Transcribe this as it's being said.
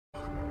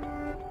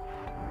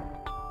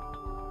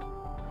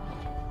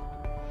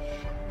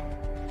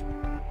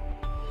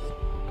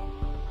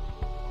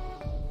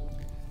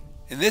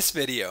In this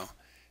video,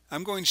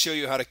 I'm going to show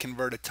you how to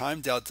convert a time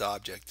delta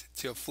object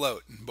to a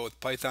float in both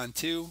Python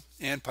 2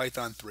 and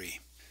Python 3.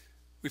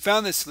 We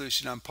found this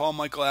solution on Paul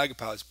Michael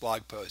Agapow's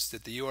blog post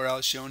at the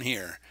URL shown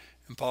here,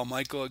 and Paul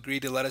Michael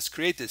agreed to let us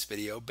create this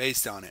video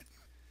based on it.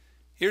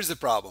 Here's the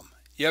problem.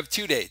 You have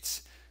two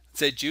dates.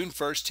 Let's say June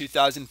 1st,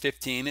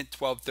 2015 at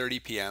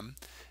 12:30 p.m.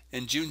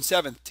 and June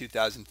 7th,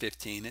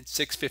 2015 at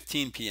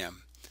 6:15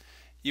 p.m.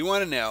 You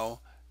want to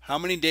know how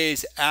many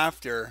days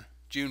after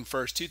June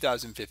 1st,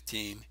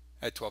 2015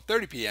 at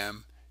 12:30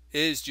 p.m.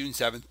 is June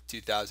 7th,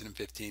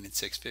 2015 at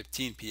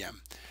 6:15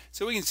 p.m.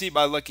 So we can see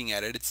by looking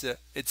at it,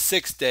 it's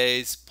 6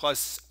 days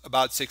plus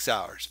about 6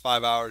 hours,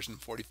 5 hours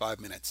and 45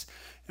 minutes.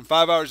 And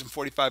 5 hours and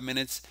 45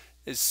 minutes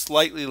is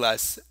slightly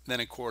less than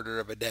a quarter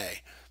of a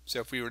day. So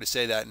if we were to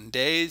say that in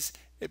days,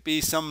 it'd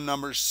be some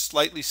numbers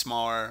slightly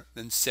smaller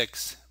than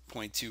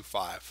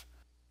 6.25.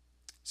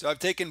 So I've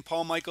taken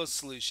Paul Michael's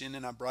solution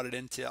and I brought it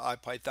into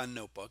IPython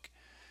Notebook.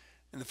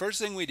 And the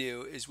first thing we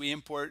do is we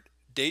import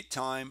date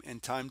time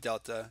and time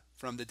delta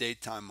from the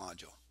date time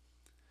module.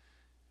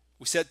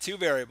 We set two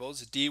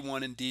variables,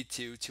 D1 and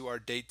D2, to our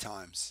date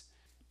times.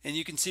 And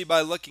you can see by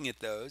looking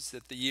at those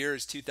that the year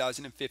is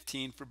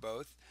 2015 for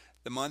both,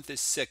 the month is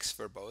 6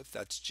 for both,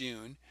 that's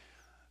June.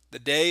 The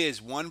day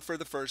is 1 for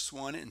the first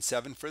one and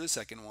 7 for the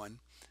second one.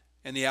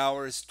 And the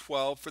hour is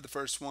 12 for the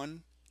first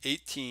one,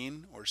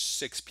 18 or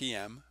 6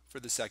 p.m. for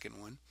the second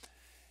one.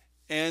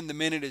 And the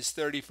minute is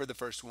 30 for the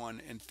first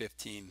one and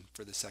 15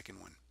 for the second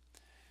one.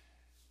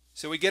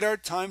 So we get our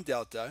time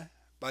delta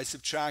by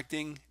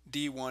subtracting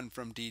D1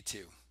 from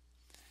D2.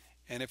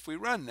 And if we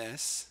run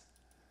this,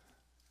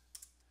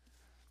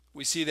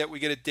 we see that we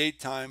get a date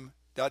time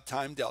dot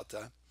time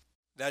delta.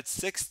 That's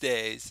 6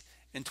 days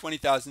and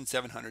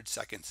 20,700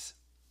 seconds.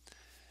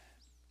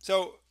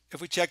 So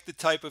if we check the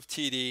type of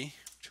TD,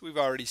 which we've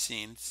already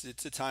seen,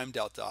 it's a time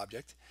delta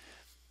object.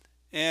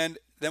 And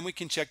then we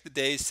can check the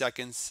days,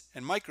 seconds,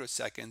 and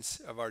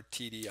microseconds of our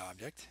TD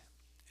object.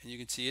 And you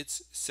can see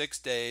it's 6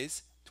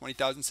 days,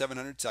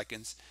 20,700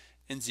 seconds,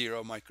 and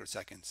 0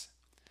 microseconds.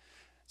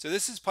 So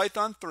this is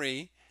Python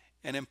 3,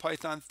 and in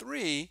Python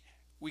 3,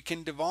 we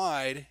can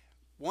divide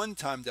one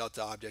time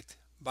delta object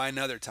by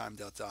another time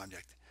delta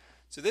object.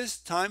 So this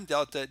time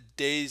delta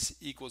days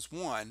equals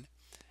 1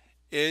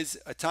 is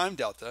a time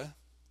delta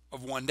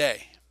of 1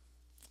 day.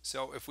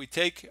 So if we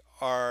take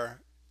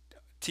our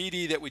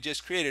TD that we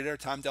just created, our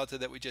time delta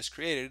that we just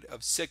created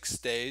of 6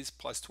 days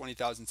plus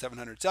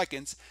 20,700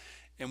 seconds,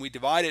 and we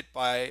divide it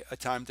by a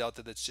time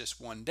delta that's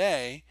just 1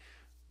 day,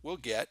 we'll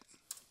get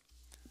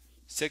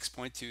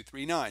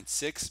 6.239,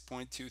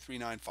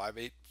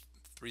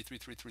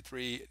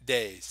 6.239583333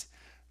 days.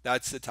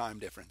 That's the time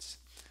difference.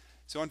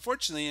 So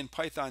unfortunately in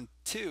Python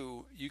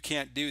 2, you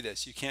can't do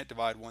this. You can't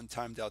divide one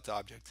time delta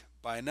object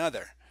by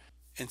another.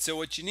 And so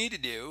what you need to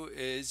do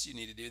is you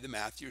need to do the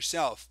math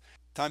yourself.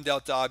 Time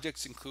delta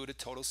objects include a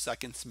total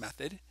seconds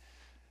method.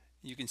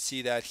 You can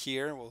see that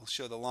here. We'll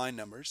show the line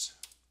numbers.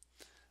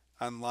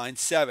 On line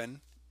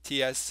 7,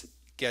 TS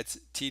gets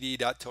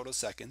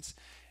TD.totalSeconds.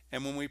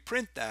 And when we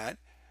print that,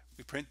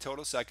 we print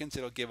total seconds,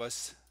 it'll give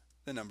us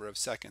the number of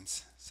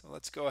seconds. So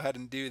let's go ahead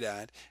and do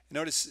that.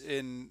 Notice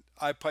in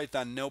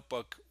IPython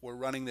Notebook, we're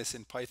running this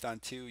in Python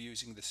 2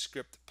 using the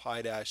script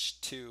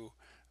py-2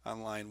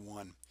 on line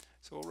 1.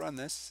 So we'll run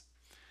this.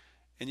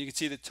 And you can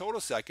see the total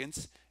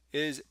seconds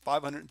is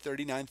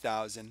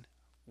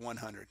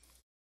 539,100.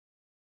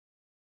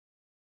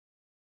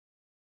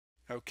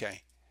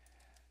 Okay,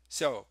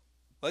 so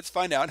let's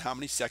find out how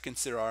many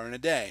seconds there are in a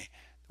day.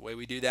 The way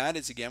we do that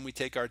is, again, we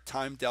take our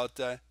time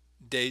delta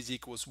days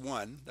equals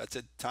 1. That's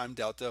a time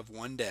delta of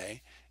 1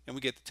 day, and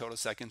we get the total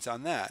seconds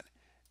on that.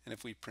 And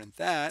if we print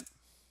that,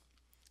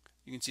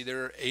 you can see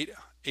there are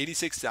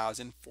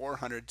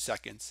 86,400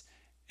 seconds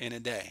in a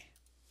day.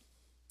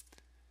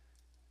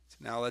 So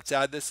now let's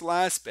add this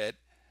last bit.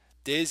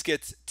 Days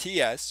gets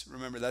TS,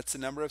 remember that's the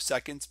number of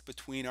seconds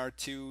between our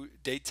two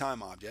date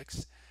time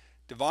objects,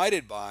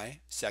 divided by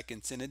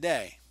seconds in a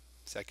day,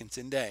 seconds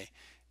in day.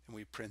 And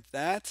we print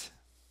that,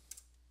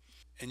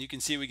 and you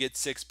can see we get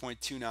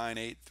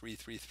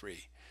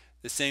 6.298333,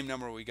 the same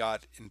number we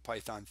got in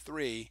Python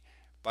 3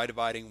 by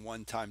dividing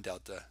one time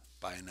delta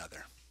by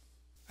another.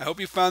 I hope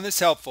you found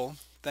this helpful.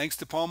 Thanks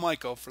to Paul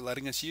Michael for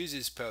letting us use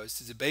his post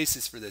as a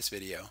basis for this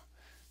video.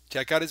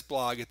 Check out his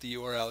blog at the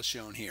URL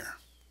shown here.